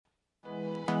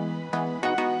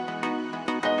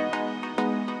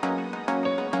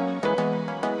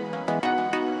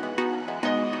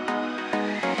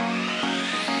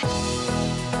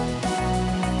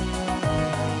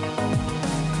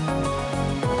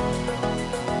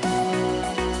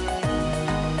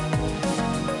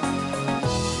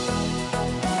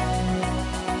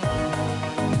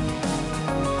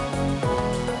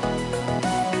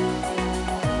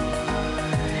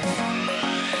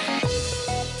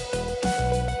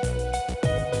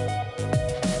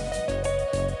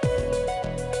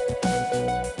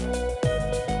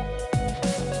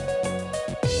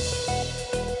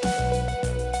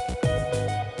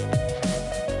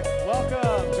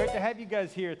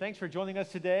guys here. Thanks for joining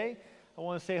us today. I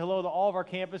want to say hello to all of our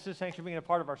campuses. Thanks for being a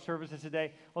part of our services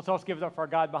today. Let's also give it up for our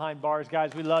God behind bars,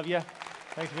 guys. We love you.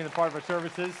 Thanks for being a part of our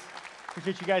services.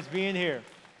 Appreciate you guys being here.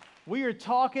 We are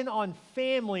talking on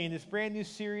family in this brand new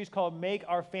series called Make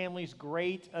Our Families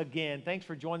Great Again. Thanks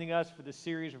for joining us for this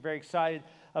series. We're very excited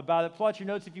about it. Pull out your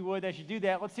notes if you would. As you do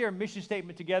that, let's see our mission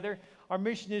statement together. Our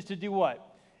mission is to do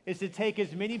what? It's to take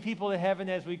as many people to heaven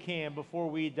as we can before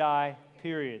we die,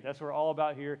 period. That's what we're all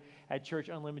about here at Church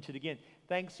Unlimited. Again,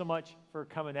 thanks so much for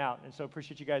coming out. And so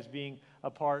appreciate you guys being a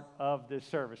part of this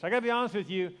service. I got to be honest with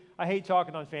you, I hate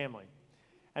talking on family.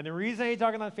 And the reason I hate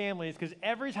talking on family is because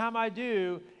every time I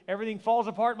do, everything falls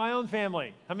apart in my own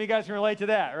family. How many of you guys can relate to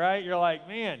that, right? You're like,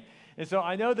 man. And so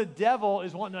I know the devil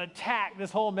is wanting to attack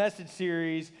this whole message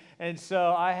series. And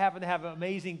so I happen to have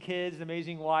amazing kids, an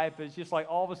amazing wife. But it's just like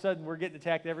all of a sudden we're getting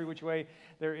attacked every which way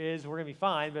there is. We're going to be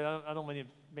fine, but I don't want to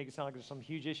make it sound like there's some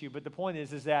huge issue. But the point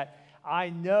is that I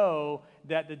know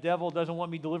that the devil doesn't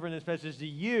want me delivering this message to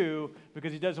you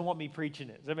because he doesn't want me preaching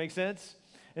it. Does that make sense?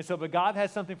 And so, but God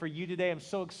has something for you today. I'm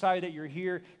so excited that you're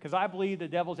here because I believe the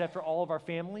devil's after all of our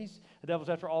families. The devil's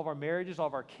after all of our marriages, all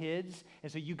of our kids. And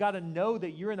so you got to know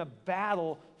that you're in a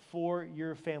battle for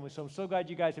your family. So I'm so glad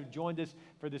you guys have joined us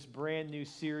for this brand new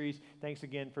series. Thanks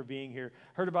again for being here.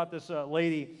 Heard about this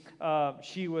lady.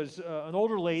 She was an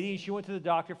older lady. She went to the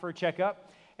doctor for a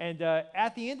checkup. And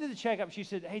at the end of the checkup, she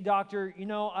said, "Hey, doctor, you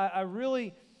know, I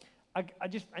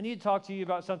need to talk to you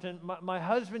about something. My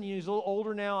husband, he's a little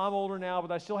older now. I'm older now,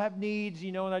 but I still have needs,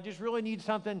 you know, and I just really need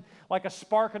something like a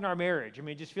spark in our marriage. I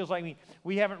mean, it just feels like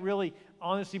we haven't really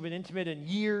honestly been intimate in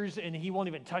years, and he won't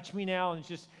even touch me now. And it's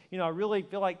just, you know, I really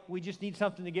feel like we just need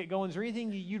something to get going. Is there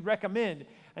anything you'd recommend?"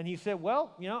 And he said,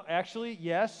 "Well, you know, actually,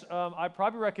 yes, I'd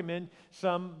probably recommend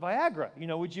some Viagra. You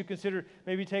know, would you consider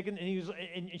maybe taking?"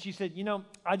 And she said, "You know,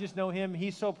 I just know him.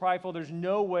 He's so prideful. There's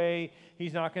no way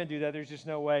he's not going to do that. There's just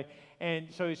no way."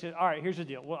 And so he said, "All right, here's the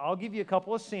deal. Well, I'll give you a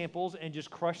couple of samples and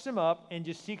just crush them up and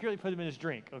just secretly put them in his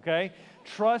drink, okay?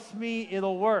 Trust me,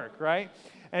 it'll work, right?"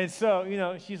 And so, you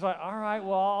know, she's like, "All right,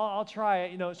 well, I'll try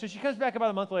it." You know, so she comes back about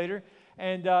a month later,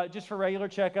 and just for regular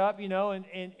checkup, you know,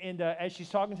 and as she's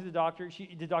talking to the doctor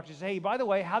says, "Hey, by the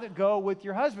way, how'd it go with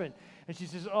your husband?" And she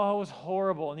says, "Oh, it was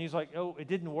horrible." And he's like, "Oh, it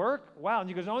didn't work? Wow." And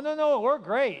he goes, "Oh, no, it worked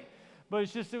great. But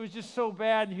it was just so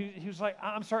bad." And he was like,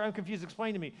 "I'm sorry, I'm confused.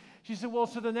 Explain to me." She said, "Well,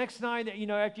 so the next night, you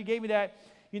know, after you gave me that,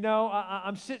 you know,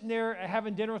 I'm sitting there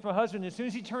having dinner with my husband. As soon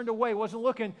as he turned away, wasn't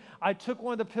looking, I took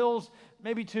one of the pills,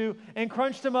 maybe two, and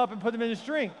crunched them up and put them in his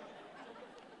drink."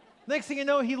 Next thing you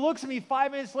know, he looks at me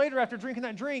 5 minutes later after drinking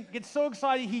that drink, gets so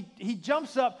excited, he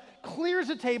jumps up, clears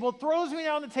the table, throws me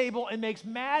down the table, and makes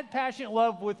mad, passionate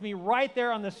love with me right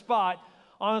there on the spot.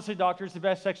 "Honestly, doctor, it's the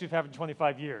best sex we've had in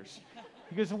 25 years.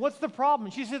 He goes, "What's the problem?"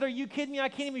 She said, "Are you kidding me? I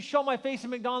can't even show my face at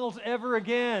McDonald's ever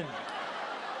again."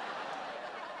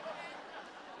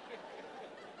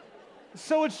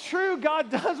 So it's true, God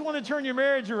does want to turn your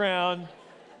marriage around.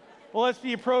 Well, let's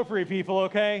be appropriate, people,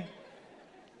 okay?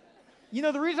 You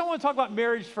know, the reason I want to talk about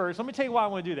marriage first, let me tell you why I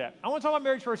want to do that. I want to talk about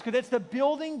marriage first because it's the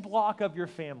building block of your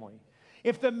family.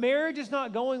 If the marriage is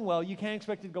not going well, you can't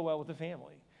expect it to go well with the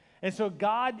family. And so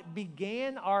God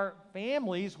began our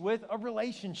families with a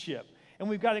relationship. And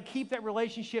we've got to keep that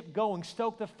relationship going,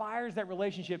 stoke the fires of that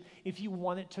relationship if you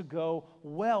want it to go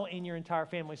well in your entire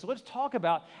family. So let's talk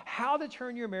about how to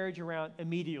turn your marriage around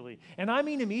immediately. And I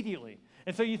mean immediately.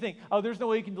 And so you think, "Oh, there's no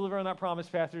way you can deliver on that promise,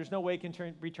 Pastor. There's no way it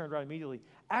can be turned around immediately."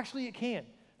 Actually, it can.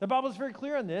 The Bible is very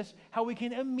clear on this, how we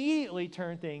can immediately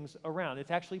turn things around. It's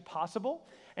actually possible.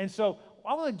 And so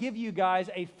I want to give you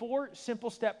guys a 4 simple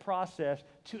step process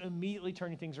to immediately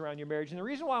turning things around in your marriage. And the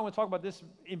reason why I want to talk about this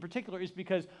in particular is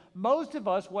because most of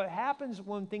us, what happens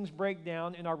when things break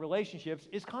down in our relationships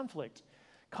is conflict.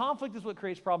 Conflict is what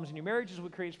creates problems in your marriage, is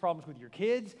what creates problems with your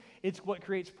kids. It's what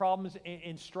creates problems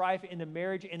in strife in the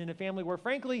marriage and in a family where,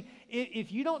 frankly,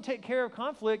 if you don't take care of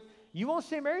conflict, you won't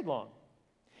stay married long.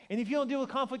 And if you don't deal with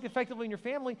conflict effectively in your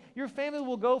family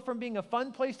will go from being a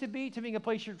fun place to being a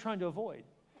place you're trying to avoid.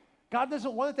 God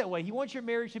doesn't want it that way. He wants your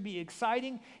marriage to be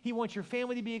exciting. He wants your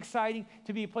family to be exciting,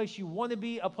 to be a place you want to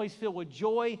be, a place filled with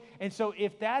joy. And so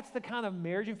if that's the kind of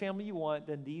marriage and family you want,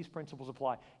 then these principles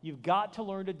apply. You've got to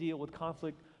learn to deal with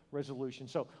conflict resolution.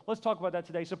 So let's talk about that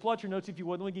today. So pull out your notes if you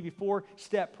would. Let me give you a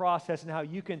 4-step process and how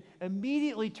you can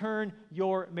immediately turn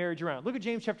your marriage around. Look at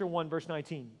James chapter 1, verse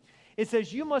 19. It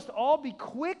says, "You must all be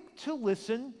quick to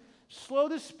listen, slow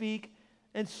to speak,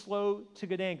 and slow to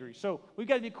get angry." So we've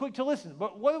got to be quick to listen.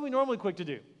 But what are we normally quick to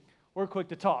do? We're quick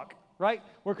to talk, right?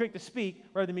 We're quick to speak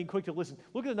rather than being quick to listen.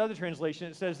 Look at another translation.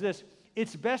 It says this: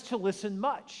 "It's best to listen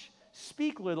much,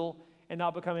 speak little, and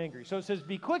not become angry." So it says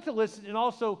be quick to listen and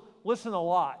also listen a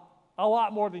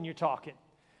lot more than you're talking.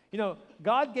 You know,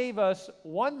 God gave us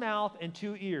one mouth and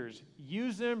two ears.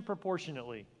 Use them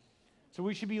proportionately. So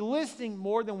we should be listening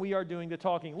more than we are doing the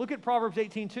talking. Look at Proverbs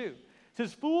 18:2. It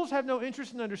says, fools have no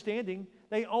interest in understanding.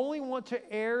 They only want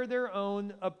to air their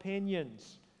own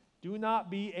opinions. Do not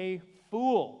be a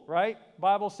fool, right?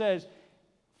 Bible says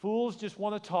fools just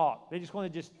want to talk. They just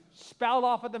want to just spout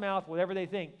off at the mouth whatever they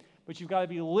think. But you've got to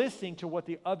be listening to what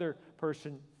the other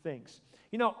person thinks.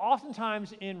 You know,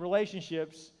 oftentimes in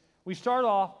relationships, we start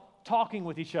off talking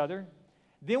with each other.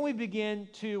 Then we begin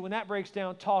to, when that breaks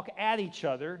down, talk at each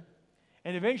other.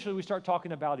 And eventually we start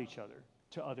talking about each other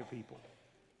to other people.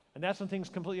 And that's when things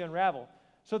completely unravel.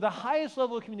 So the highest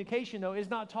level of communication, though, is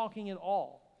not talking at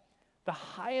all. The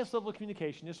highest level of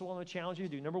communication, this is what I'm going to challenge you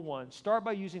to do. Number one, start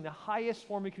by using the highest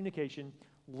form of communication,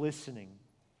 listening.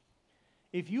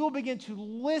 If you will begin to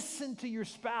listen to your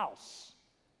spouse,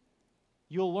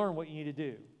 you'll learn what you need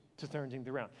to do to turn things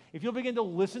around. If you'll begin to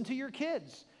listen to your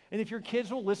kids, and if your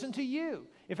kids will listen to you,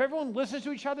 if everyone listens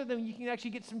to each other, then you can actually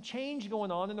get some change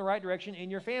going on in the right direction in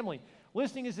your family.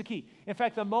 Listening is the key. In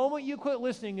fact, the moment you quit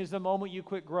listening is the moment you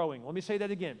quit growing. Let me say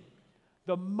that again.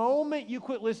 The moment you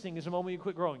quit listening is the moment you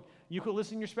quit growing. You quit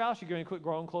listening to your spouse, you're going to quit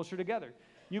growing closer together.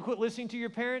 You quit listening to your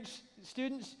parents,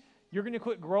 students, you're going to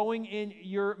quit growing in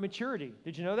your maturity.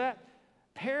 Did you know that?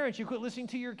 Parents, you quit listening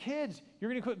to your kids,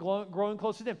 you're going to quit growing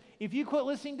close to them. If you quit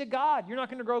listening to God, you're not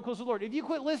going to grow close to the Lord. If you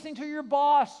quit listening to your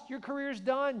boss, your career's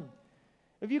done.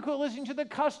 If you quit listening to the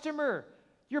customer,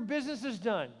 your business is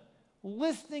done.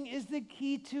 Listening is the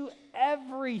key to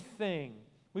everything.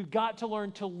 We've got to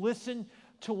learn to listen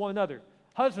to one another.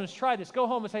 Husbands, try this. Go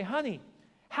home and say, honey,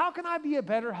 how can I be a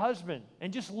better husband?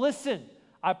 And just listen.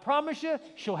 I promise you,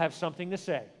 she'll have something to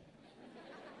say.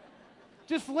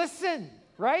 Just listen,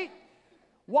 right?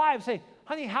 Wives, say,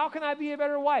 honey, how can I be a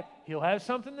better wife? He'll have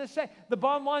something to say. The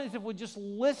bottom line is if we just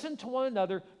listen to one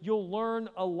another, you'll learn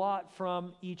a lot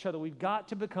from each other. We've got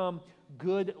to become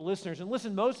good listeners. And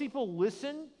listen, most people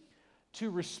listen to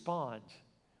respond.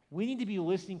 We need to be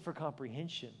listening for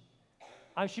comprehension.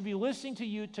 I should be listening to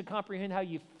you to comprehend how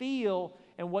you feel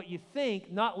and what you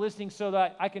think, not listening so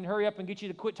that I can hurry up and get you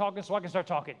to quit talking so I can start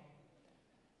talking.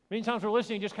 Many times we're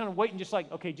listening, just kind of waiting, just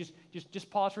like, okay, just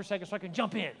pause for a second so I can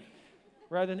jump in,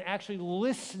 rather than actually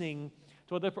listening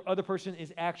to what the other person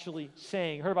is actually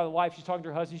saying. I heard about a wife, she's talking to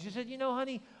her husband. She said, you know,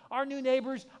 honey, our new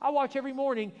neighbors, I watch every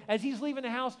morning as he's leaving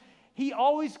the house, he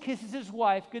always kisses his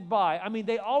wife goodbye. I mean,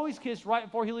 they always kiss right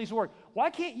before he leaves to work. Why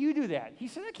can't you do that? He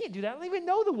said, I can't do that. I don't even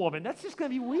know the woman. That's just going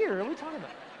to be weird. What are we talking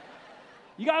about?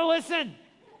 You got to listen.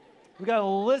 We got to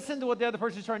listen to what the other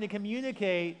person is trying to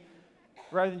communicate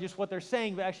rather than just what they're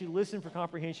saying, but actually listen for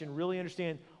comprehension, really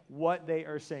understand what they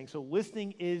are saying. So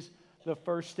listening is the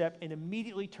first step in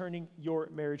immediately turning your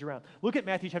marriage around. Look at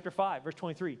Matthew chapter 5, verse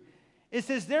 23. It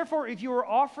says, therefore, if you are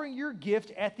offering your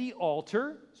gift at the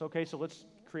altar, so let's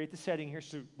create the setting here.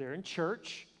 So they're in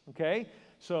church, okay?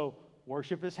 So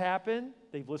worship has happened.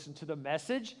 They've listened to the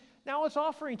message. Now it's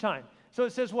offering time. So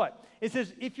it says what? It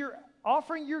says, if you're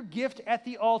offering your gift at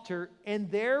the altar and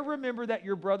there remember that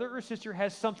your brother or sister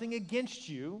has something against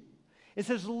you, it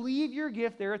says, leave your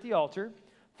gift there at the altar.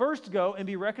 First go and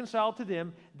be reconciled to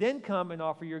them, then come and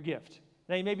offer your gift.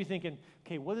 Now you may be thinking,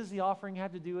 okay, what does the offering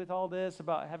have to do with all this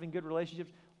about having good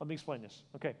relationships? Let me explain this.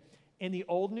 Okay. In the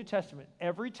Old and New Testament,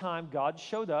 every time God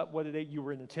showed up, whether you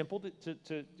were in the temple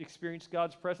to experience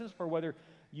God's presence, or whether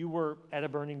you were at a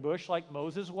burning bush like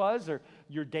Moses was, or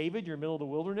you're David, you're in the middle of the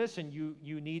wilderness, and you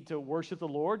need to worship the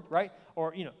Lord, right?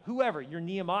 Or, whoever, you're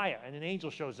Nehemiah, and an angel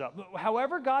shows up.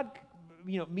 However God,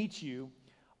 meets you,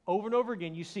 over and over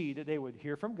again, you see that they would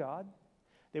hear from God,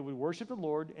 they would worship the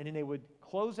Lord, and then they would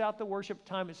close out the worship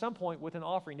time at some point with an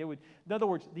offering. In other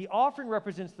words, the offering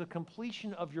represents the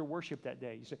completion of your worship that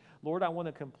day. You say, Lord, I want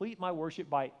to complete my worship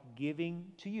by giving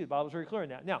to you. The Bible's very clear on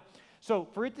that. Now, so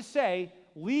for it to say,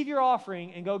 leave your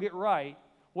offering and go get right,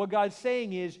 what God's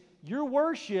saying is, your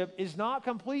worship is not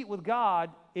complete with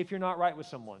God if you're not right with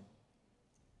someone.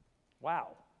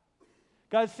 Wow.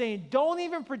 God's saying, don't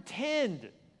even pretend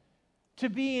to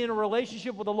be in a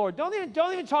relationship with the Lord. Don't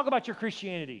even talk about your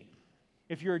Christianity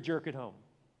if you're a jerk at home.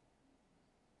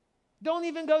 Don't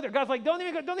even go there. God's like, don't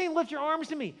even lift your arms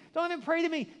to me. Don't even pray to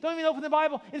me. Don't even open the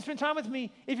Bible and spend time with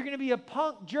me if you're going to be a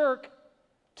punk jerk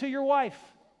to your wife.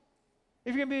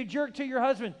 If you're going to be a jerk to your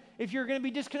husband, if you're going to be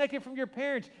disconnected from your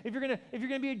parents, if you're going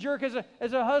to be a jerk as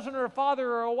a husband or a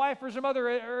father or a wife or as a mother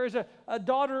or as a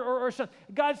daughter or son.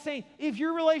 God's saying, if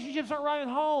your relationships aren't right at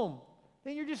home,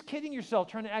 then you're just kidding yourself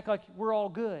trying to act like we're all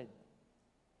good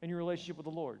in your relationship with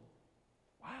the Lord.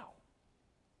 Wow.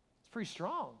 It's pretty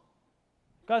strong.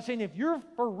 God's saying, if you're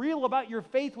for real about your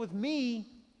faith with me,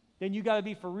 then you got to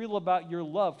be for real about your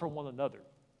love for one another.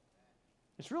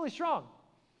 It's really strong.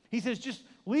 He says, just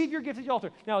leave your gift at the altar.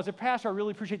 Now, as a pastor, I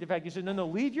really appreciate the fact he said, no,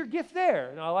 leave your gift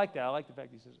there. And I like that. I like the fact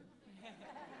he says that.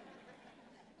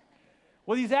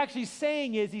 What he's actually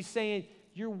saying is, he's saying,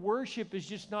 your worship is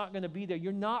just not going to be there.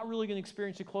 You're not really going to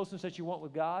experience the closeness that you want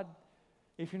with God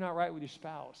if you're not right with your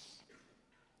spouse,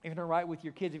 if you're not right with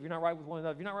your kids, if you're not right with one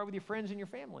another, if you're not right with your friends and your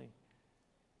family.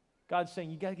 God's saying,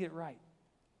 you got to get it right.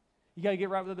 You got to get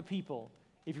right with other people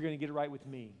if you're going to get it right with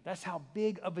me. That's how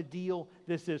big of a deal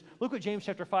this is. Look what James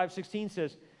chapter 5:16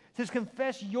 says. It says,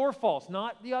 confess your faults,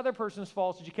 not the other person's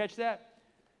faults. Did you catch that?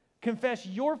 Confess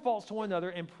your faults to one another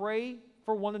and pray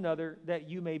for one another that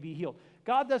you may be healed.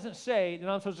 God doesn't say that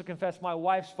I'm supposed to confess my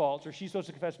wife's faults or she's supposed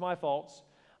to confess my faults.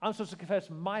 I'm supposed to confess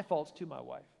my faults to my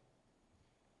wife.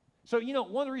 So,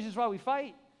 one of the reasons why we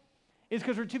fight is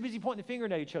because we're too busy pointing the finger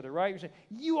at each other, right? You're saying,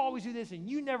 you always do this and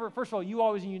you never, first of all, you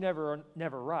always and you never are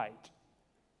never right.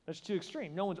 That's too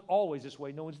extreme. No one's always this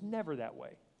way. No one's never that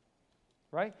way,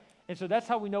 right? And so that's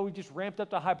how we know we've just ramped up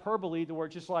the hyperbole to where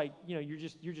it's just like,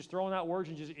 you're just throwing out words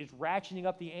and it's ratcheting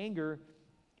up the anger.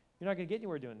 You're not going to get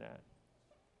anywhere doing that.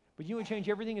 But you would change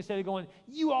everything instead of going,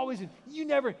 you always, you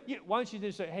never. Why don't you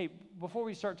just say, hey, before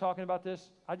we start talking about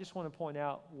this, I just want to point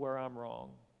out where I'm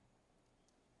wrong.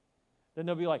 Then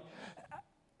they'll be like,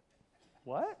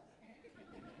 what?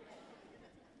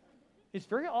 It's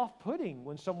very off-putting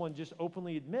when someone just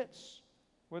openly admits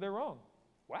where they're wrong.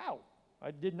 Wow,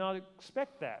 I did not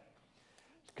expect that.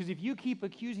 Because if you keep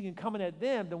accusing and coming at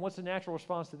them, then what's the natural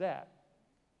response to that?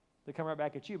 They come right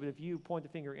back at you. But if you point the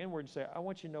finger inward and say, I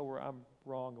want you to know where I'm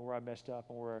wrong and where I messed up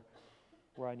and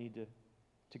where I need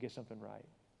to get something right,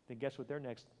 then guess what their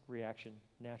next reaction,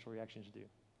 natural reactions do?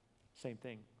 Same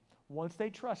thing. Once they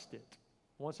trust it,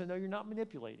 once they know you're not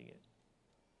manipulating it,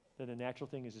 then the natural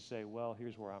thing is to say, well,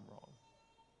 here's where I'm wrong.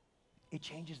 It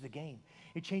changes the game.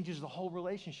 It changes the whole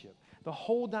relationship. The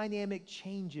whole dynamic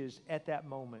changes at that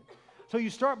moment. So you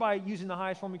start by using the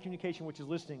highest form of communication, which is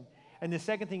listening. And the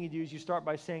second thing you do is you start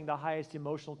by saying the highest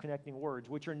emotional connecting words,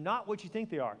 which are not what you think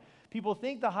they are. People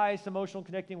think the highest emotional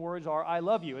connecting words are, I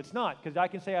love you. It's not, because I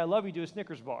can say I love you to a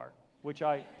Snickers bar, which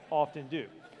I often do.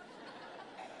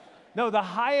 No, the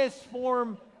highest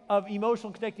form of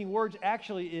emotional connecting words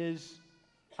actually is,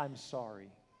 I'm sorry.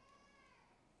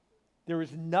 There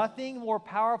is nothing more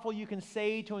powerful you can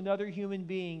say to another human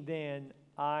being than,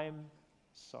 I'm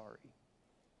sorry.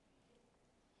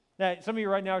 Now, some of you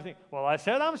right now are thinking, well, I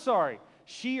said I'm sorry.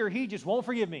 She or he just won't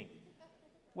forgive me.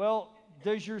 Well,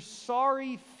 does your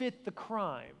sorry fit the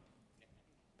crime?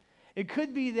 It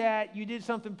could be that you did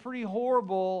something pretty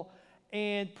horrible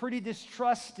and pretty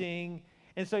distrusting,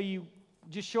 and so you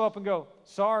just show up and go,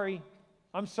 sorry,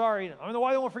 I'm sorry. I don't know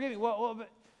why they won't forgive me.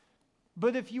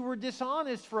 But if you were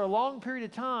dishonest for a long period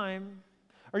of time,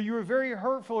 or you were very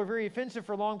hurtful or very offensive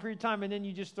for a long period of time, and then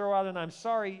you just throw out an I'm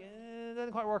sorry, it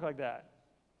doesn't quite work like that.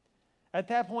 At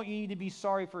that point, you need to be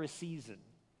sorry for a season.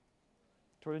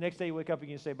 To where the next day you wake up and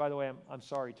you say, by the way, I'm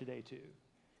sorry today too.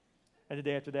 And the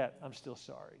day after that, I'm still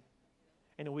sorry.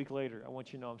 And a week later, I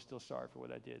want you to know I'm still sorry for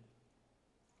what I did.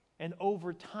 And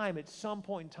over time, at some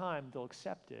point in time, they'll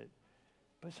accept it.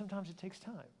 But sometimes it takes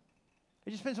time.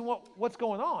 It just depends on what's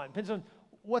going on. It depends on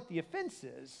what the offense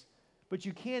is. But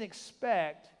you can't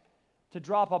expect to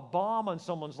drop a bomb on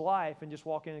someone's life and just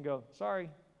walk in and go, sorry.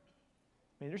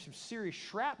 I mean, there's some serious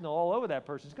shrapnel all over that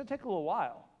person. It's going to take a little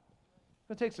while. It's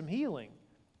going to take some healing.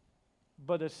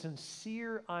 But a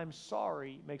sincere I'm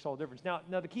sorry makes all the difference. Now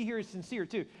the key here is sincere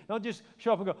too. Don't just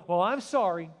show up and go, well, I'm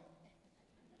sorry.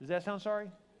 Does that sound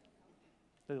sorry?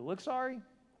 Does it look sorry?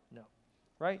 No.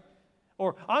 Right?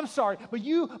 Or, I'm sorry, but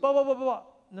you, blah, blah, blah, blah.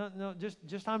 No,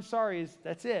 just I'm sorry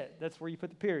that's it. That's where you put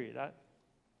the period.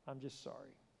 I'm just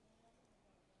sorry.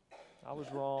 I was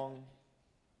wrong.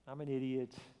 I'm an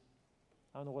idiot.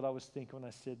 I don't know what I was thinking when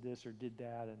I said this or did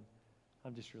that, and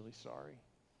I'm just really sorry.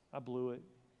 I blew it.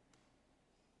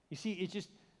 You see, it's just,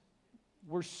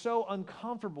 we're so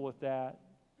uncomfortable with that,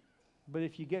 but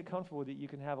if you get comfortable with it, you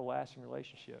can have a lasting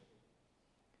relationship.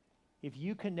 If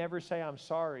you can never say, I'm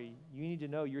sorry, you need to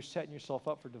know you're setting yourself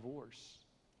up for divorce.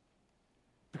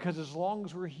 Because as long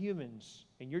as we're humans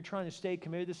and you're trying to stay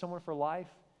committed to someone for life,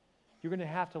 you're going to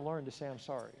have to learn to say, I'm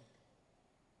sorry.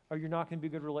 Or you're not going to be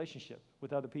a good relationship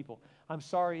with other people. I'm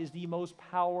sorry is the most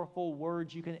powerful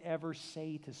words you can ever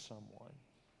say to someone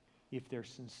if they're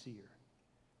sincere.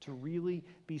 To really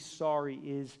be sorry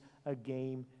is a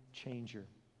game changer.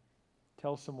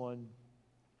 Tell someone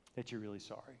that you're really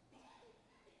sorry.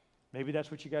 Maybe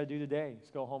that's what you got to do today.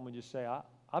 Just go home and just say,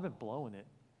 I've been blowing it.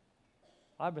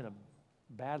 I've been a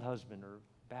bad husband or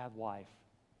bad wife.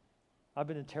 I've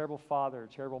been a terrible father, a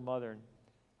terrible mother.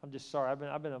 And I'm just sorry.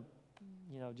 I've been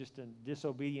a, just a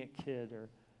disobedient kid, or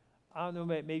I don't know,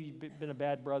 maybe you've been a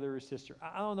bad brother or sister.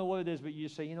 I don't know what it is, but you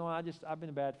just say, I've been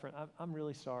a bad friend. I'm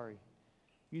really sorry.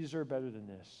 You deserve better than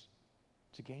this.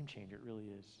 It's a game changer. It really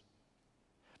is.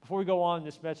 Before we go on in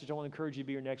this message, I want to encourage you to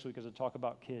be here next week as I talk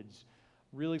about kids.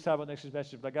 Really excited about next week's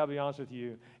message, but I got to be honest with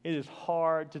you, it is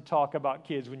hard to talk about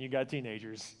kids when you got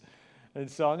teenagers. And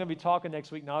so I'm going to be talking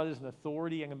next week not as an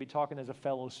authority, I'm going to be talking as a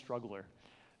fellow struggler.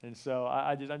 And so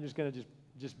I'm just going to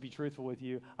just be truthful with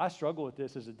you. I struggle with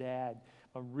this as a dad.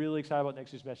 I'm really excited about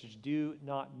next week's message. Do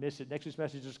not miss it. Next week's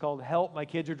message is called Help, My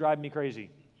Kids Are Driving Me Crazy.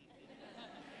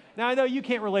 Now, I know you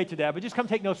can't relate to that, but just come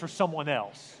take notes for someone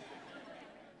else.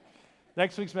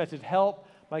 Next week's message, Help,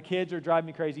 My Kids Are Driving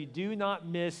Me Crazy. Do not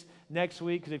miss next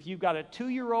week, because if you've got a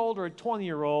 2-year-old or a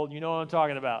 20-year-old, you know what I'm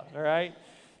talking about, all right?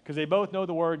 Because they both know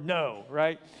the word no,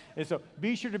 right? And so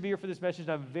be sure to be here for this message.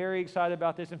 I'm very excited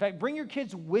about this. In fact, bring your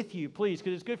kids with you, please,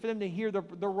 because it's good for them to hear the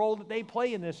role that they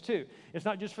play in this too. It's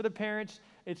not just for the parents.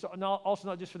 It's also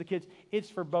not just for the kids. It's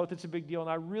for both. It's a big deal. And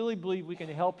I really believe we can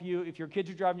help you. If your kids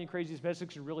are driving you crazy, this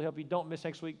message can really help you. Don't miss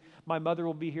next week. My mother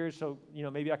will be here, so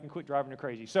maybe I can quit driving her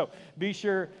crazy. So be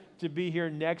sure to be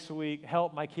here next week.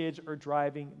 Help, my kids are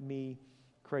driving me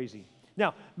crazy.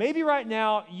 Now, maybe right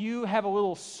now you have a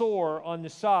little sore on the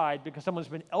side because someone's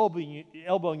been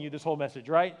elbowing you this whole message,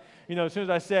 right? As soon as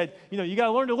I said, you got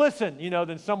to learn to listen,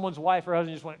 then someone's wife or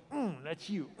husband just went, that's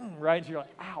you, right? And so you're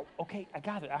like, ow, okay, I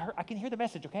got it. I can hear the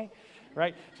message, okay?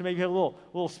 Right? So maybe you have a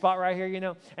little spot right here,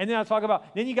 And then I talk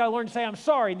about, then you got to learn to say, I'm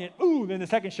sorry. And then the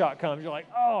second shot comes. You're like,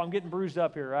 oh, I'm getting bruised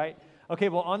up here, right? Okay,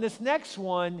 well, on this next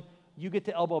one, you get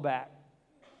to elbow back,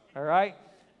 all right?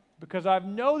 Because I've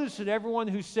noticed that everyone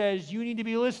who says you need to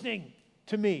be listening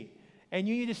to me and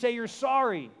you need to say you're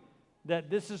sorry, that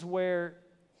this is where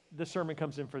the sermon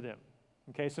comes in for them.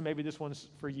 Okay, so maybe this one's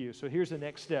for you. So here's the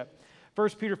next step. 1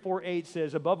 Peter 4:8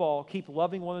 says, above all, keep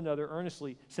loving one another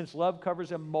earnestly, since love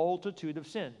covers a multitude of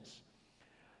sins.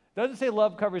 It doesn't say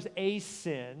love covers a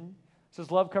sin. It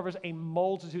says love covers a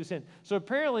multitude of sins. So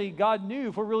apparently God knew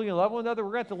if we're really going to love one another,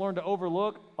 we're going to have to learn to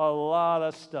overlook a lot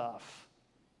of stuff.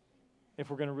 If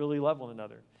we're going to really love one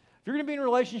another. If you're going to be in a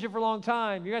relationship for a long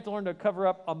time, you're going to have to learn to cover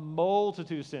up a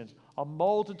multitude of sins, a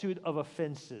multitude of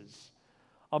offenses,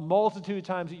 a multitude of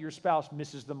times that your spouse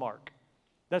misses the mark.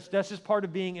 That's just part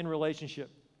of being in a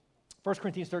relationship. 1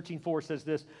 Corinthians 13:4 says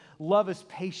this, love is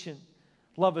patient,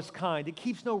 love is kind. It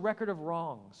keeps no record of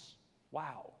wrongs.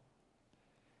 Wow.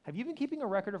 Have you been keeping a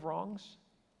record of wrongs?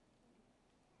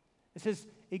 It says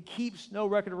it keeps no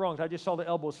record of wrongs. I just saw the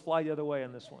elbows fly the other way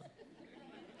on this one.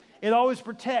 It always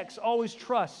protects, always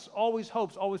trusts, always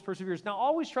hopes, always perseveres. Now,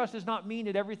 always trust does not mean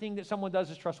that everything that someone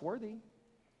does is trustworthy.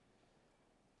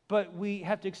 But we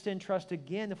have to extend trust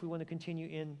again if we want to continue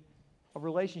in a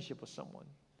relationship with someone.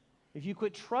 If you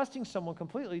quit trusting someone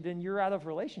completely, then you're out of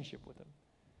relationship with them.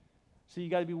 So you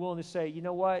got to be willing to say, you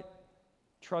know what?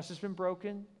 Trust has been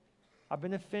broken. I've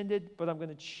been offended, but I'm going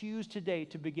to choose today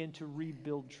to begin to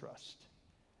rebuild trust.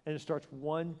 And it starts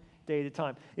one day at a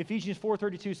time. Ephesians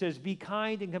 4:32 says, be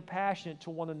kind and compassionate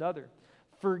to one another,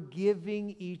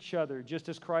 forgiving each other, just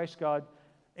as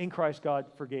in Christ God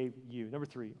forgave you. Number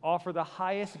 3, offer the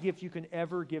highest gift you can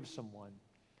ever give someone,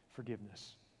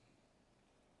 forgiveness.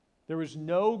 There is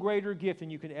no greater gift than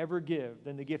you can ever give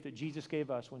than the gift that Jesus gave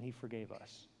us when he forgave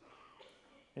us.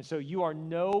 And so you are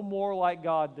no more like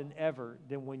God than ever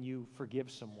than when you forgive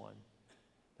someone.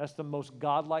 That's the most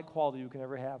godlike quality you can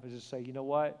ever have, is to say, you know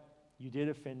what? You did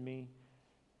offend me,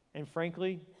 and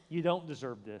frankly, you don't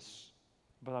deserve this,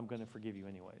 but I'm going to forgive you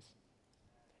anyways.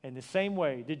 In the same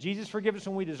way, did Jesus forgive us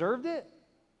when we deserved it?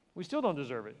 We still don't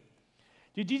deserve it.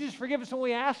 Did Jesus forgive us when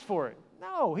we asked for it?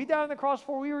 No, he died on the cross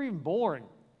before we were even born.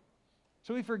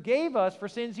 So he forgave us for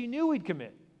sins he knew we'd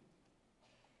commit.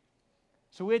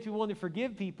 So we have to be willing to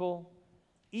forgive people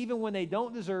even when they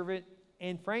don't deserve it,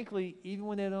 and frankly, even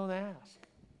when they don't ask,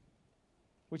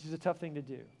 which is a tough thing to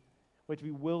do. We have to be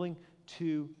willing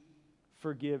to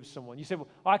forgive someone. You say, well,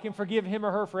 I can forgive him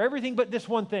or her for everything but this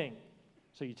one thing.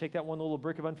 So you take that one little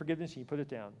brick of unforgiveness and you put it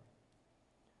down.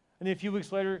 And then a few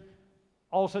weeks later,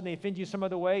 all of a sudden they offend you some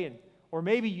other way, or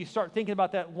maybe you start thinking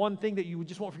about that one thing that you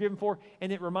just won't forgive them for,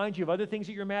 and it reminds you of other things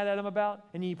that you're mad at them about,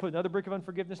 and then you put another brick of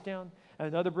unforgiveness down, and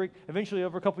another brick. Eventually,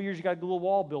 over a couple of years, you got a little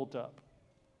wall built up.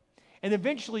 And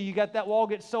eventually, you got that wall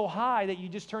get so high that you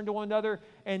just turn to one another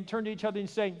and turn to each other and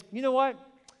say, you know what?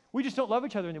 We just don't love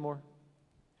each other anymore.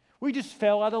 We just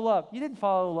fell out of love. You didn't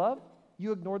fall out of love.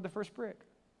 You ignored the first brick.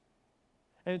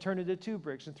 And it turned into 2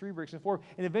 bricks and 3 bricks and 4.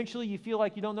 And eventually you feel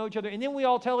like you don't know each other. And then we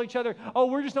all tell each other, oh,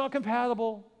 we're just not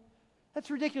compatible.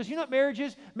 That's ridiculous. You know what marriage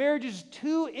is? Marriage is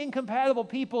 2 incompatible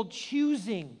people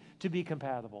choosing to be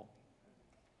compatible.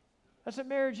 That's what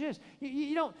marriage is.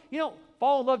 You don't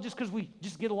fall in love just because we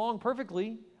just get along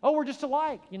perfectly. Oh, we're just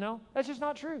alike, That's just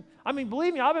not true. I mean,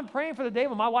 believe me, I've been praying for the day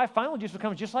when my wife finally just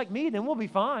becomes just like me, then we'll be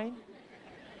fine.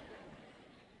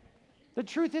 The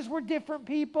truth is we're different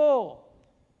people.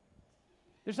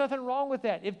 There's nothing wrong with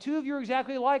that. If two of you are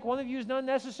exactly alike, one of you is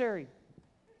unnecessary.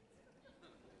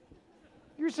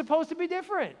 You're supposed to be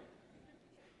different.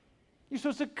 You're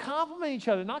supposed to complement each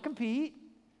other, not compete.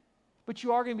 But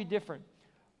you are going to be different.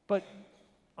 But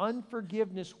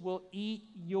unforgiveness will eat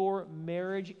your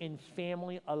marriage and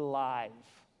family alive.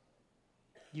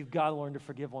 You've got to learn to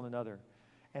forgive one another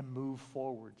and move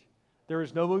forward. There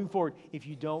is no moving forward if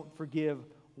you don't forgive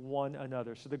one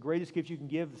another. So the greatest gift you can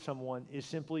give someone is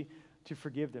simply to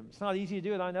forgive them. It's not easy to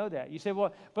do it, I know that. You say,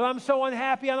 well, but I'm so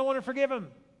unhappy, I don't want to forgive him.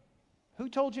 Who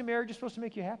told you marriage is supposed to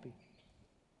make you happy?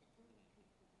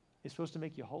 It's supposed to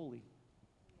make you holy.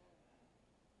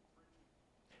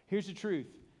 Here's the truth.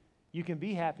 You can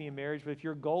be happy in marriage, but if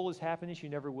your goal is happiness, you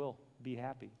never will be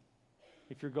happy.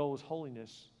 If your goal is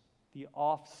holiness, the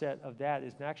offset of that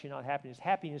is actually not happiness.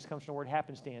 Happiness comes from the word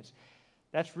happenstance.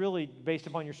 That's really based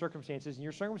upon your circumstances, and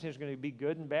your circumstances are going to be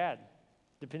good and bad,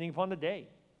 depending upon the day.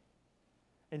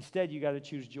 Instead, you got to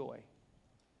choose joy.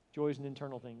 Joy is an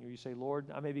internal thing. You say,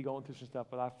 Lord, I may be going through some stuff,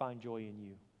 but I find joy in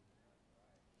you.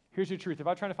 Here's the truth. If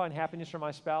I try to find happiness for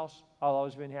my spouse, I'll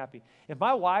always be unhappy. If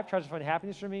my wife tries to find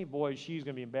happiness for me, boy, she's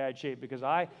going to be in bad shape because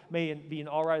I may be an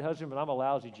all right husband, but I'm a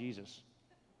lousy Jesus.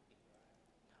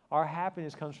 Our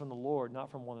happiness comes from the Lord,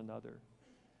 not from one another.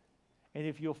 And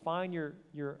if you'll find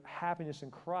your happiness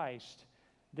in Christ,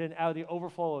 then out of the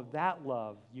overflow of that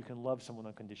love, you can love someone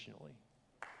unconditionally.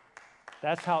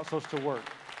 That's how it's supposed to work.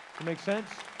 Does it make sense?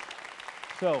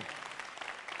 So,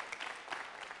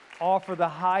 offer the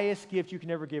highest gift you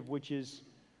can ever give, which is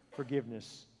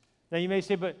forgiveness. Now you may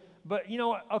say, but you know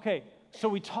what? Okay, so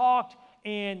we talked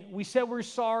and we said we're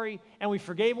sorry and we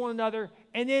forgave one another,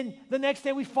 and then the next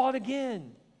day we fought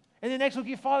again. And the next week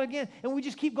you fought again. And we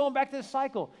just keep going back to the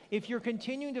cycle. If you're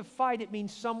continuing to fight, it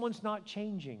means someone's not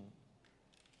changing.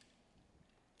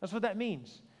 That's what that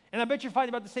means. And I bet you're fighting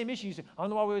about the same issue. You say, I don't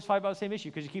know why we always fight about the same issue,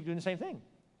 because you keep doing the same thing.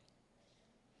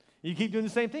 You keep doing the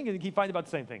same thing and you keep fighting about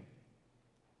the same thing.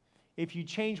 If you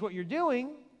change what you're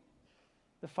doing,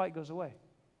 the fight goes away.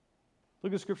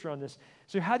 Look at the scripture on this.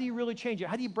 So how do you really change it?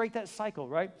 How do you break that cycle,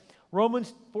 right?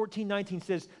 Romans 14:19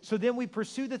 says, so then we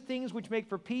pursue the things which make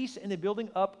for peace and the building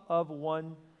up of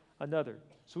one another.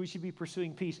 So we should be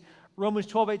pursuing peace. Romans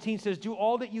 12:18 says, do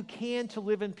all that you can to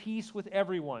live in peace with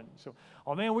everyone. So,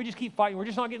 oh man, we just keep fighting. We're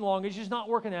just not getting along. It's just not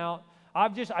working out. I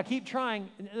keep trying.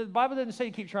 The Bible doesn't say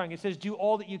keep trying. It says do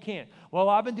all that you can. Well,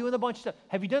 I've been doing a bunch of stuff.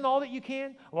 Have you done all that you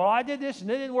can? Well, I did this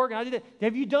and it didn't work and I did it.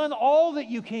 Have you done all that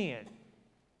you can?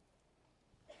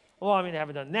 Well, I mean, I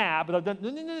haven't done that, but I've done,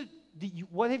 no.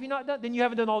 What have you not done? Then you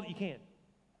haven't done all that you can.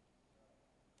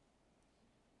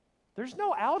 There's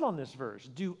no out on this verse.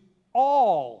 Do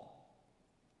all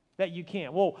that you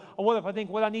can. Well, what if I think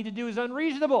what I need to do is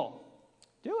unreasonable?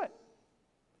 Do it.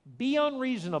 Be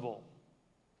unreasonable.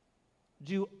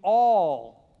 Do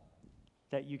all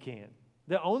that you can.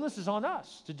 The onus is on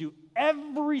us to do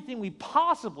everything we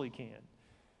possibly can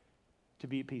to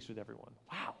be at peace with everyone.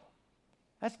 Wow.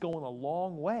 That's going a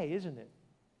long way, isn't it?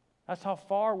 That's how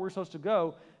far we're supposed to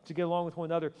go to get along with one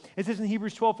another. It says in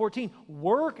Hebrews 12:14,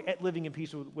 work at living in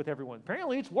peace with everyone.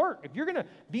 Apparently, it's work. If you're going to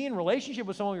be in relationship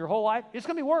with someone your whole life, it's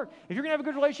going to be work. If you're going to have a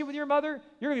good relationship with your mother,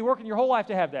 you're going to be working your whole life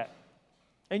to have that.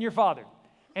 And your father,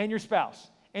 and your spouse,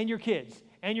 and your kids,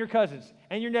 and your cousins,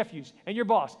 and your nephews, and your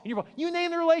boss, and your boss. You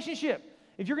name the relationship.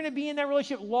 If you're going to be in that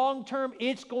relationship long term,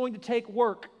 it's going to take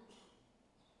work.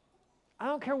 I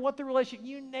don't care what the relationship,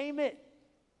 you name it.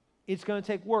 It's going to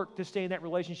take work to stay in that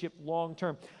relationship long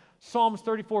term. Psalms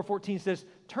 34:14 says,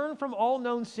 turn from all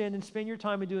known sin and spend your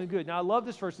time in doing good. Now, I love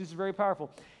this verse. This is very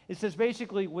powerful. It says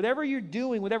basically, whatever you're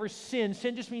doing, whatever sin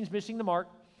just means missing the mark.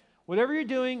 Whatever you're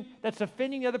doing that's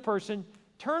offending the other person,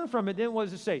 turn from it. Then what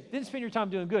does it say? Then spend your time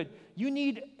doing good. You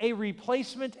need a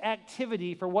replacement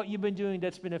activity for what you've been doing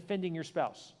that's been offending your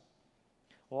spouse.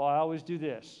 Well, I always do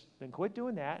this. Then quit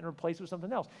doing that and replace it with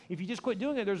something else. If you just quit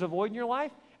doing it, there's a void in your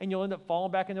life, and you'll end up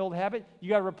falling back in the old habit. You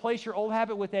got to replace your old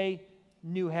habit with a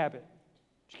new habit.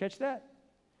 Did you catch that?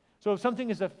 So if something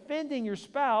is offending your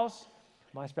spouse,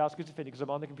 my spouse gets offended because I'm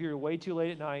on the computer way too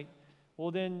late at night.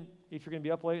 Well, then, if you're going to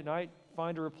be up late at night,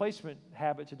 find a replacement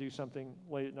habit to do something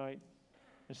late at night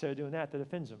instead of doing that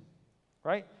offends them,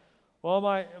 right? Well,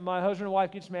 my husband and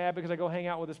wife gets mad because I go hang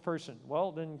out with this person.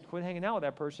 Well, then quit hanging out with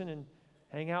that person and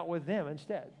hang out with them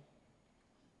instead,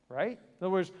 right? In other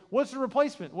words, what's the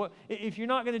replacement? If you're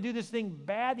not going to do this thing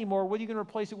bad anymore, what are you going to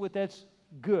replace it with that's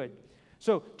good.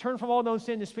 So turn from all known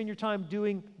sin and spend your time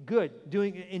doing good,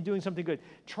 doing something good.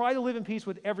 Try to live in peace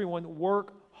with everyone.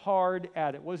 Work hard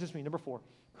at it. What does this mean? Number 4,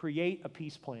 create a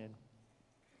peace plan.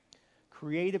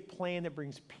 Create a plan that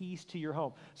brings peace to your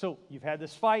home. So you've had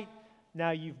this fight.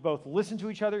 Now you've both listened to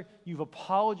each other. You've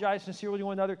apologized sincerely to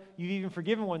one another. You've even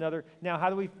forgiven one another. Now, how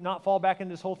do we not fall back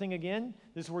into this whole thing again?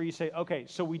 This is where you say, okay,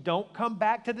 so we don't come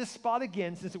back to this spot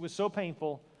again since it was so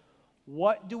painful.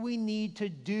 What do we need to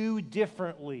do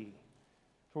differently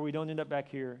so we don't end up back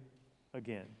here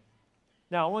again?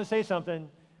 Now, I want to say something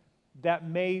that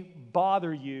may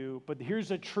bother you, but here's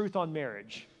the truth on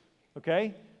marriage,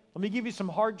 okay? Let me give you some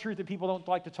hard truth that people don't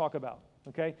like to talk about,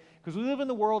 okay? Because we live in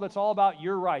the world that's all about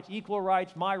your rights, equal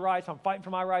rights, my rights, I'm fighting for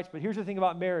my rights. But here's the thing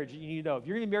about marriage that you need to know. If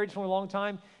you're going to be married to someone a long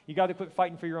time, you got to quit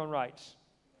fighting for your own rights.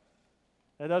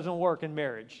 That doesn't work in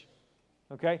marriage,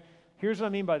 okay? Here's what I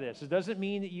mean by this. It doesn't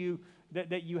mean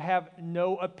that you have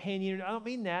no opinion. I don't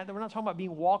mean that. We're not talking about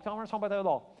being walked on. We're not talking about that at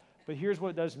all. But here's what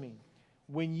it does mean.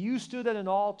 When you stood at an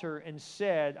altar and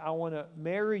said, I want to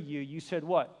marry you, you said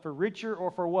what? For richer or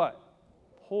for what?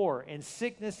 Poor, in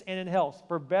sickness and in health,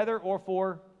 for better or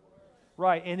for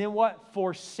right. And then what?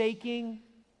 Forsaking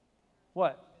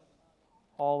what?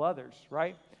 All others,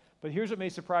 right? But here's what may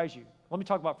surprise you. Let me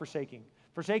talk about forsaking.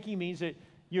 Forsaking means that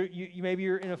maybe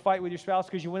you're in a fight with your spouse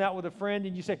because you went out with a friend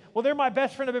and you say, well, they're my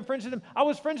best friend. I've been friends with them. I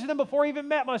was friends with them before I even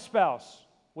met my spouse.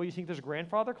 Well, you think there's a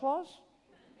grandfather clause?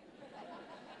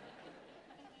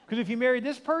 Because if you marry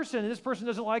this person and this person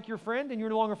doesn't like your friend, then you're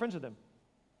no longer friends with them.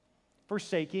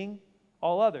 Forsaking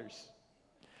all others.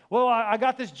 Well, I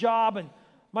got this job and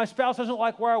my spouse doesn't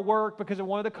like where I work because of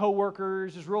one of the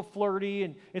coworkers is real flirty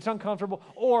and it's uncomfortable.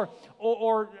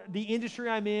 Or the industry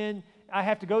I'm in, I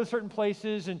have to go to certain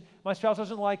places and my spouse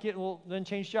doesn't like it. Well, then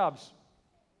change jobs.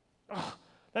 Ugh,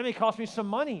 that may cost me some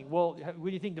money. Well, what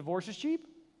do you think? Divorce is cheap?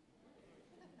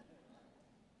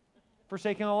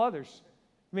 Forsaking all others.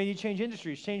 Maybe you change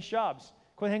industries, change jobs.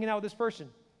 Quit hanging out with this person.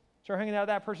 Start hanging out with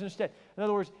that person instead. In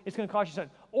other words, it's going to cost you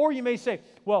something. Or you may say,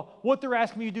 well, what they're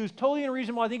asking me to do is totally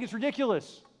unreasonable. I think it's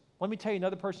ridiculous. Let me tell you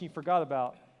another person you forgot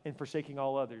about in forsaking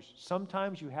all others.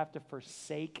 Sometimes you have to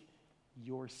forsake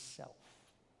yourself.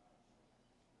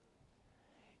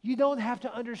 You don't have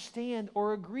to understand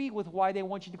or agree with why they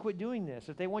want you to quit doing this.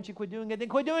 If they want you to quit doing it, then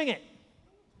quit doing it.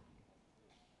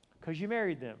 Because you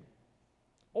married them.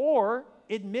 Or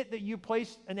admit that you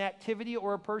placed an activity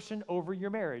or a person over your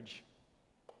marriage.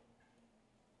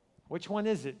 Which one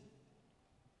is it?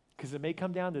 Because it may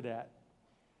come down to that.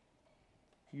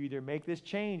 You either make this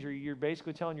change or you're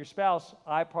basically telling your spouse,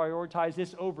 I prioritize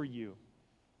this over you.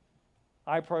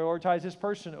 I prioritize this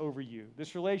person over you,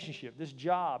 this relationship, this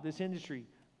job, this industry.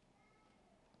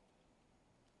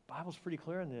 The Bible's pretty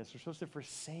clear on this. We're supposed to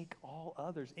forsake all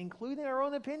others, including our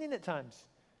own opinion at times.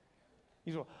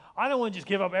 You say, well, I don't want to just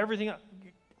give up everything.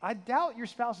 I doubt your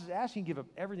spouse is asking you to give up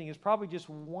everything. It's probably just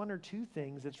one or two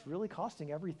things that's really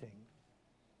costing everything.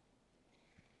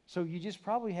 So you just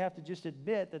probably have to just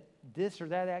admit that this or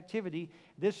that activity,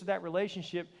 this or that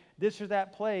relationship, this or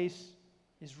that place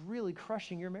is really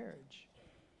crushing your marriage.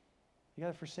 You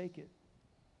got to forsake it.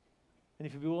 And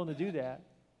if you're willing to do that,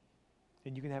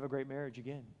 then you can have a great marriage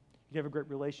again. You can have a great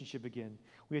relationship again.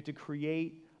 We have to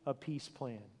create a peace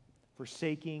plan,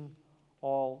 forsaking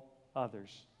all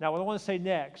others. Now, what I want to say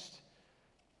next,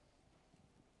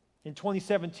 in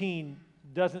 2017,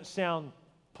 doesn't sound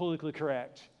politically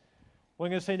correct. What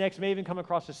I'm going to say next may even come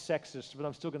across as sexist, but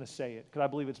I'm still going to say it because I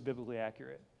believe it's biblically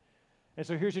accurate. And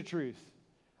so here's the truth.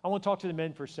 I want to talk to the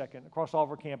men for a second across all of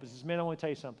our campuses. Men, I want to tell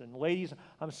you something. Ladies,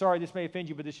 I'm sorry this may offend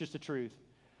you, but it's just the truth.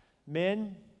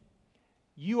 Men,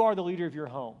 you are the leader of your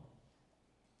home,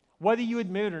 whether you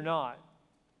admit it or not.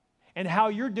 And how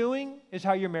you're doing is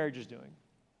how your marriage is doing.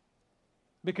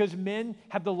 Because men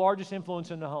have the largest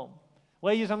influence in the home.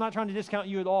 Ladies, I'm not trying to discount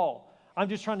you at all. I'm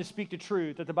just trying to speak the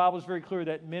truth, that the Bible is very clear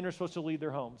that men are supposed to lead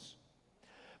their homes.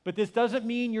 But this doesn't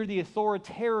mean you're the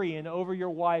authoritarian over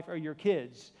your wife or your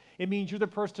kids. It means you're the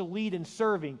person to lead in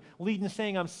serving, lead in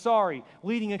saying, I'm sorry,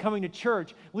 leading in coming to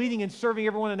church, leading in serving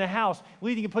everyone in the house,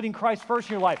 leading in putting Christ first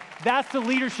in your life. That's the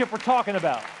leadership we're talking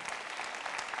about.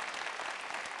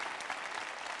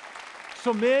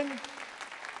 So men,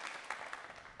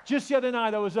 just the other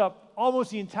night I was up almost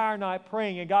the entire night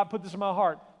praying, and God put this in my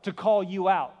heart to call you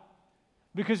out.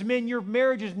 Because men, your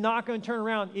marriage is not going to turn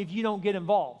around if you don't get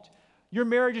involved. Your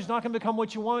marriage is not going to become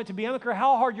what you want it to be. I don't care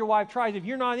how hard your wife tries. If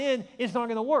you're not in, it's not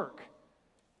going to work.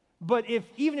 But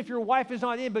even if your wife is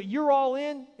not in, but you're all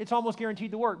in, it's almost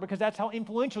guaranteed to work because that's how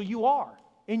influential you are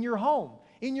in your home,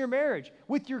 in your marriage,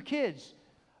 with your kids.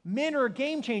 Men are a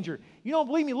game changer. You don't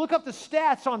believe me? Look up the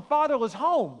stats on fatherless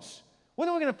homes. When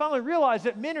are we going to finally realize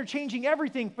that men are changing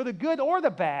everything for the good or the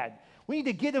bad? We need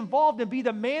to get involved and be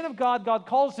the man of God God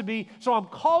calls us to be. So I'm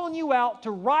calling you out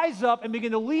to rise up and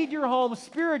begin to lead your home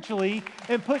spiritually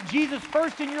and put Jesus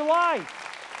first in your life.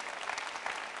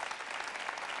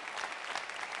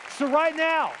 So right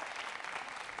now,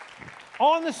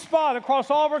 on the spot,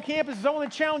 across all of our campuses, I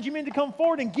want to challenge you men to come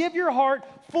forward and give your heart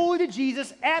fully to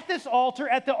Jesus at this altar,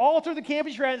 at the altar of the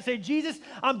campus you're at, and say, Jesus,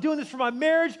 I'm doing this for my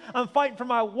marriage. I'm fighting for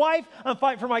my wife. I'm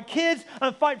fighting for my kids.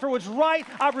 I'm fighting for what's right.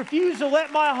 I refuse to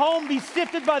let my home be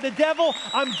sifted by the devil.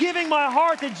 I'm giving my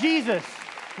heart to Jesus.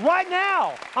 Right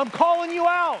now, I'm calling you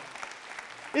out.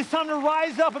 It's time to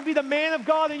rise up and be the man of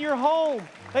God in your home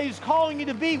that He's calling you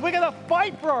to be. We're going to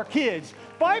fight for our kids,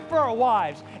 fight for our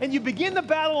wives, and you begin the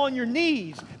battle on your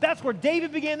knees. That's where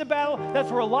David began the battle.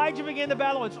 That's where Elijah began the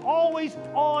battle. It's always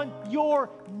on your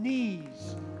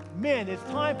knees. Men, it's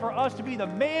time for us to be the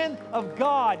man of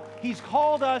God He's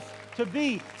called us to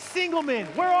be. Single men,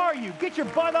 where are you? Get your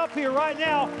butt up here right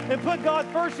now and put God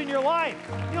first in your life.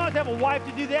 You don't have to have a wife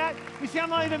to do that. You see, I'm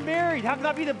not even married. How can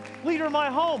I be the leader of my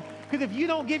home? Because if you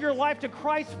don't give your life to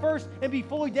Christ first and be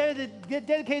fully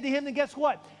dedicated to Him, then guess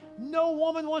what? No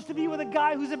woman wants to be with a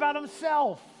guy who's about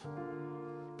himself.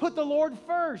 Put the Lord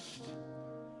first.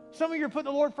 Some of you are putting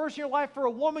the Lord first in your life for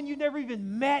a woman you've never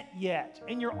even met yet,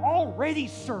 and you're already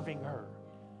serving her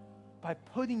by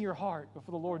putting your heart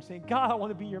before the Lord and saying, God, I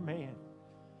want to be your man.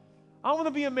 I want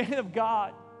to be a man of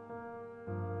God.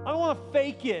 I don't want to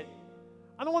fake it.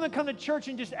 I don't want to come to church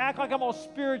and just act like I'm all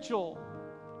spiritual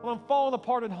when I'm falling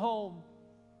apart at home.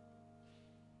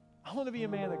 I want to be a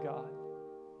man of God.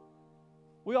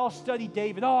 We all study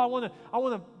David. Oh, I want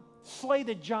to slay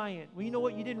the giant. Well, you know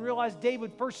what? You didn't realize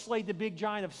David first slayed the big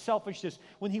giant of selfishness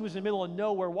when he was in the middle of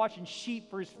nowhere, watching sheep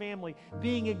for his family,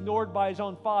 being ignored by his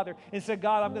own father, and said,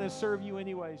 God, I'm going to serve you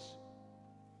anyways.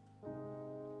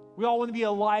 We all want to be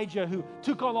Elijah, who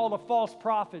took on all the false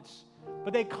prophets,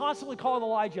 but they constantly called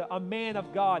Elijah a man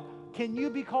of God. Can you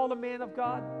be called a man of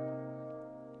God?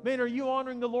 Man, are you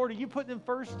honoring the Lord? Are you putting Him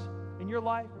first in your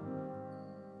life?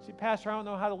 See, Pastor, I don't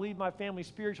know how to lead my family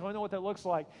spiritually. I know what that looks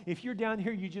like. If you're down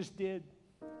here, you just did.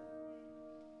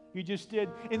 You just did.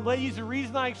 And ladies, the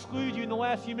reason I excluded you in the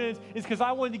last few minutes is because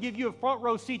I wanted to give you a front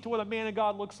row seat to what a man of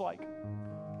God looks like.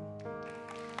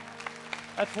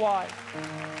 That's why.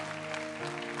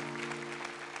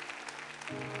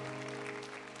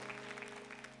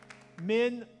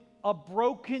 Men, a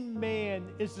broken man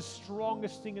is the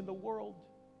strongest thing in the world.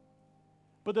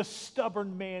 But a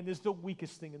stubborn man is the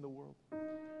weakest thing in the world.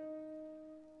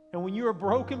 And when you are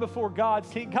broken before God,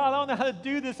 saying, God, I don't know how to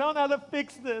do this. I don't know how to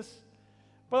fix this.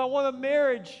 But I want a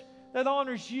marriage that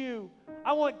honors you.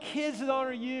 I want kids that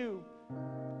honor you.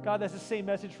 God, that's the same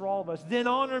message for all of us. Then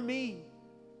honor me.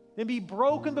 Then be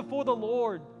broken before the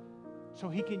Lord so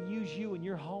He can use you in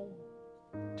your home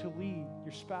to lead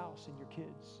your spouse and your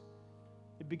kids.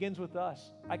 It begins with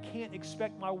us. I can't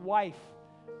expect my wife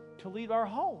to lead our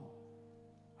home.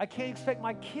 I can't expect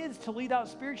my kids to lead out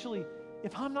spiritually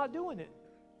if I'm not doing it.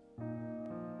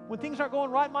 When things aren't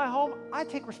going right in my home, I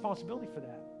take responsibility for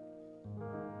that.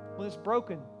 When it's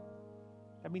broken,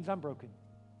 that means I'm broken.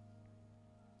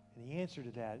 And the answer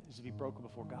to that is to be broken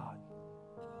before God.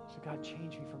 So God,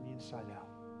 change me from the inside out.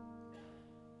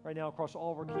 Right now, across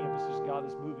all of our campuses, God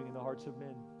is moving in the hearts of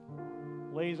men.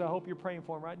 Ladies, I hope you're praying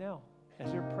for them right now.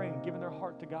 As they're praying, giving their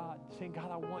heart to God, saying, God,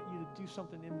 I want you to do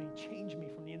something in me. Change me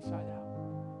from the inside out.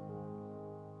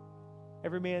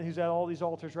 Every man who's at all these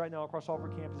altars right now across all of our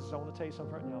campuses, I want to tell you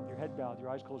something right now. With your head bowed, your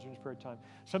eyes closed during this prayer time.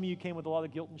 Some of you came with a lot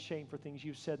of guilt and shame for things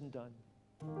you've said and done.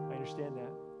 I understand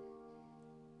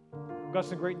that. I've got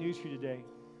some great news for you today.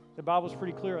 The Bible's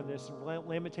pretty clear on this. In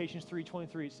Lamentations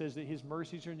 3:23, it says that His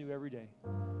mercies are new every day.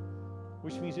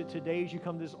 Which means that today as you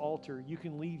come to this altar, you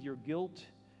can leave your guilt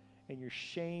and your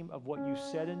shame of what you've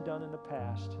said and done in the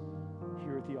past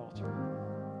here at the altar.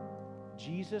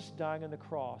 Jesus dying on the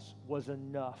cross was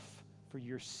enough for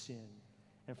your sin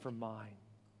and for mine.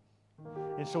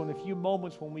 And so in a few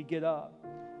moments when we get up,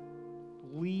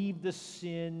 leave the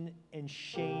sin and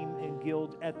shame and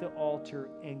guilt at the altar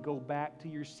and go back to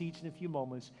your seats in a few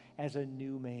moments as a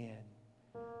new man.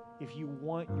 If you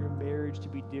want your marriage to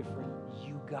be different,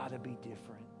 you got to be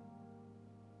different.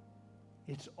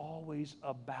 It's always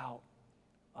about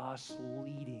us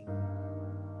leading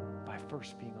by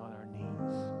first being on our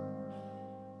knees.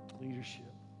 Leadership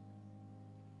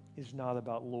is not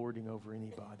about lording over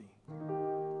anybody.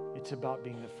 It's about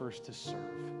being the first to serve.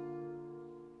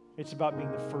 It's about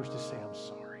being the first to say, I'm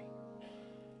sorry.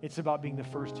 It's about being the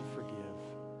first to forgive.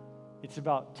 It's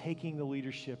about taking the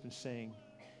leadership and saying,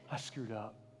 I screwed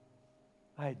up.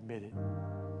 I admit it.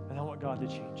 And I want God to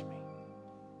change me.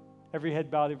 Every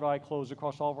head bowed, every eye closed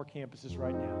across all of our campuses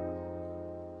right now.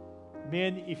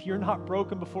 Men, if you're not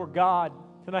broken before God,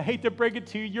 and I hate to break it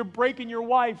to you, you're breaking your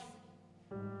wife.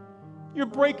 You're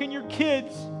breaking your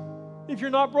kids. If you're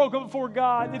not broken before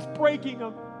God, it's breaking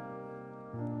them.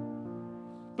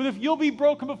 But if you'll be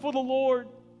broken before the Lord,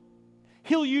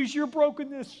 He'll use your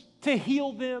brokenness to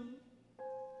heal them.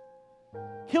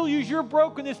 He'll use your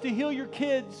brokenness to heal your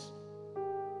kids.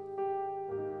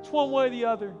 It's one way or the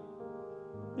other.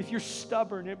 If you're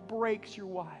stubborn, it breaks your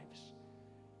wives.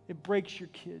 It breaks your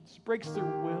kids. It breaks their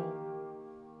will.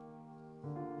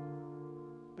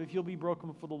 But if you'll be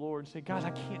broken before the Lord and say, God,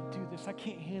 I can't do this. I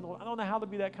can't handle it. I don't know how to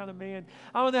be that kind of man.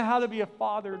 I don't know how to be a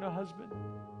father and a husband.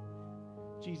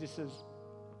 Jesus says,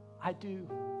 I do.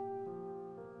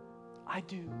 I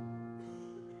do.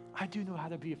 I do know how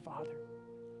to be a father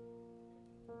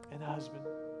and a husband.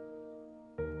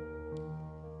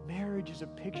 Marriage is a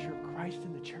picture of Christ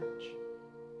in the church.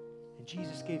 And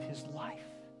Jesus gave His life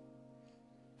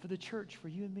for the church, for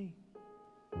you and me.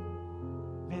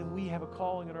 Man, we have a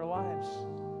calling in our lives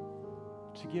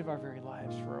to give our very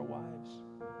lives for our wives,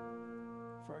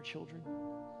 for our children.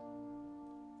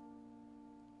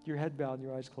 Your head bowed and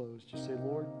your eyes closed. Just say,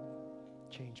 Lord,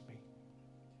 change me.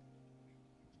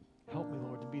 Help me,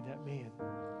 Lord, to be that man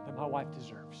that my wife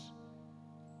deserves.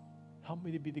 Help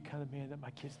me to be the kind of man that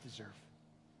my kids deserve.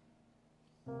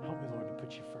 Help me, Lord, to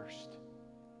put you first.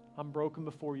 I'm broken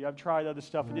before you. I've tried other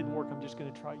stuff. It didn't work. I'm just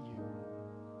going to try you.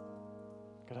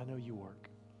 God, I know you work.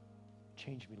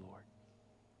 Change me, Lord.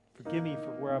 Forgive me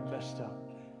for where I've messed up.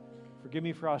 Forgive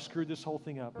me for how I screwed this whole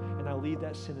thing up. And I leave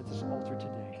that sin at this altar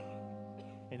today.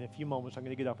 In a few moments, I'm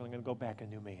going to get up and I'm going to go back a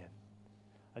new man,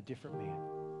 a different man.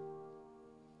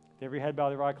 With every head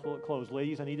bowed, every eye closed.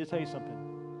 Ladies, I need to tell you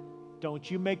something.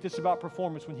 Don't you make this about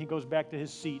performance when he goes back to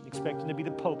his seat and expecting to be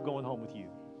the Pope going home with you.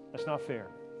 That's not fair.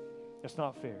 That's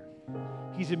not fair.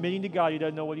 He's admitting to God he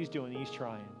doesn't know what he's doing, and he's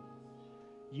trying.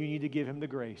 You need to give him the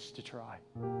grace to try.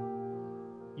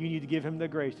 You need to give him the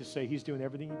grace to say he's doing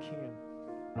everything he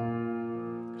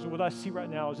can. Because what I see right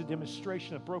now is a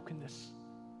demonstration of brokenness.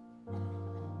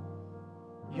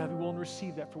 You got to be willing to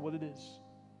receive that for what it is.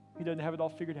 He doesn't have it all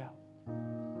figured out,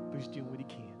 but he's doing what he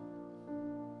can.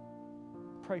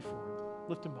 Pray for him.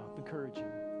 Lift him up. Encourage him.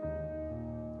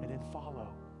 And then follow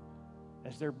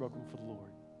as they're broken for the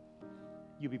Lord.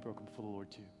 You'll be broken for the Lord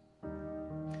too.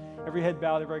 Every head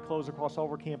bowed, every eye closed across all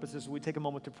of our campuses. We take a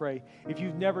moment to pray. If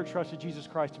you've never trusted Jesus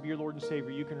Christ to be your Lord and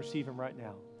Savior, you can receive him right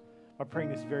now by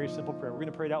praying this very simple prayer. We're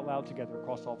going to pray it out loud together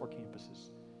across all of our campuses.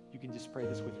 You can just pray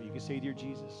this with me. You can say, Dear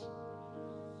Jesus,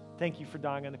 thank you for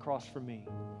dying on the cross for me.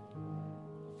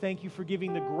 Thank you for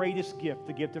giving the greatest gift,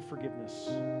 the gift of forgiveness.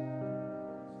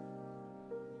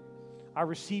 I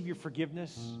receive your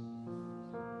forgiveness.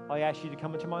 I ask you to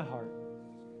come into my heart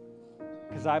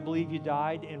because I believe you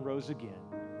died and rose again.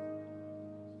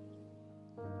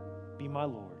 Be my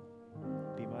Lord.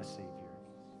 Be my Savior.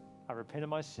 I repent of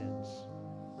my sins.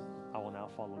 I will now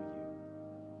follow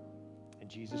you. In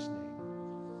Jesus'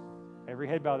 name. Every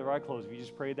head bowed, every eye closed. If you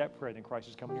just prayed that prayer, then Christ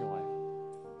has come in your life.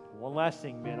 One last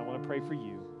thing, men, I want to pray for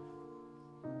you.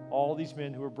 All these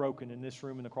men who are broken in this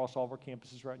room and across all of our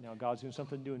campuses right now, God's doing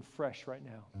something new and fresh right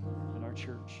now in our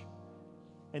church.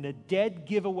 And a dead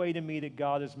giveaway to me that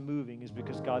God is moving is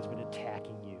because God's been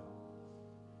attacking you.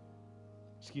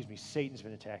 Satan's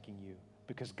been attacking you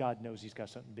because God knows he's got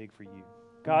something big for you.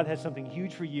 God has something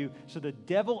huge for you, so the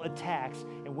devil attacks,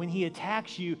 and when he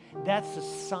attacks you, that's a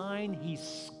sign he's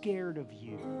scared of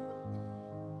you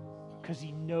because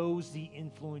he knows the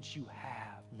influence you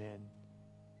have, men.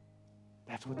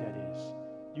 That's what that is.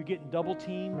 You're getting double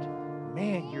teamed,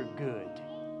 man, you're good.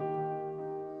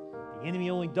 The enemy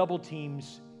only double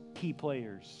teams key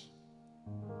players.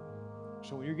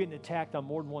 So when you're getting attacked on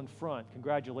more than one front,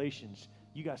 congratulations,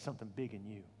 you got something big in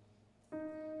you.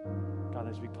 God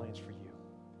has big plans for you.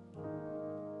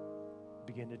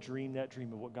 Begin to dream that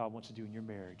dream of what God wants to do in your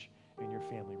marriage and your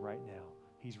family right now.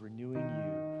 He's renewing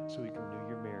you so he can renew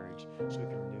your marriage, so he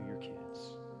can renew your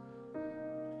kids.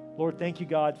 Lord, thank you,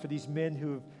 God, for these men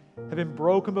who have been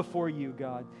broken before you,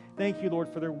 God. Thank you, Lord,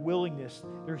 for their willingness,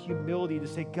 their humility to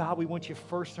say, God, we want you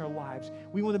first in our lives.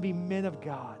 We want to be men of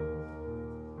God.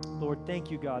 Lord,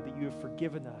 thank you, God, that you have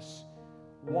forgiven us,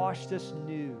 washed us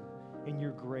new in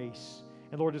your grace.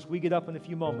 And Lord, as we get up in a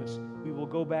few moments, we will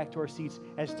go back to our seats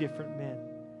as different men.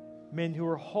 Men who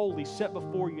are holy, set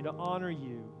before you to honor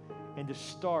you and to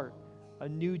start a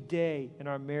new day in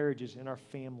our marriages and our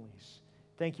families.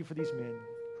 Thank you for these men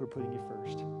who are putting you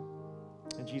first.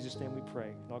 In Jesus' name we pray.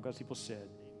 And all God's people said,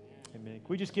 amen. Can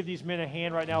we just give these men a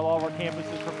hand right now at all of our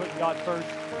campuses for putting God first?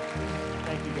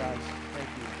 Thank you, guys. Thank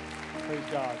you.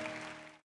 Praise God.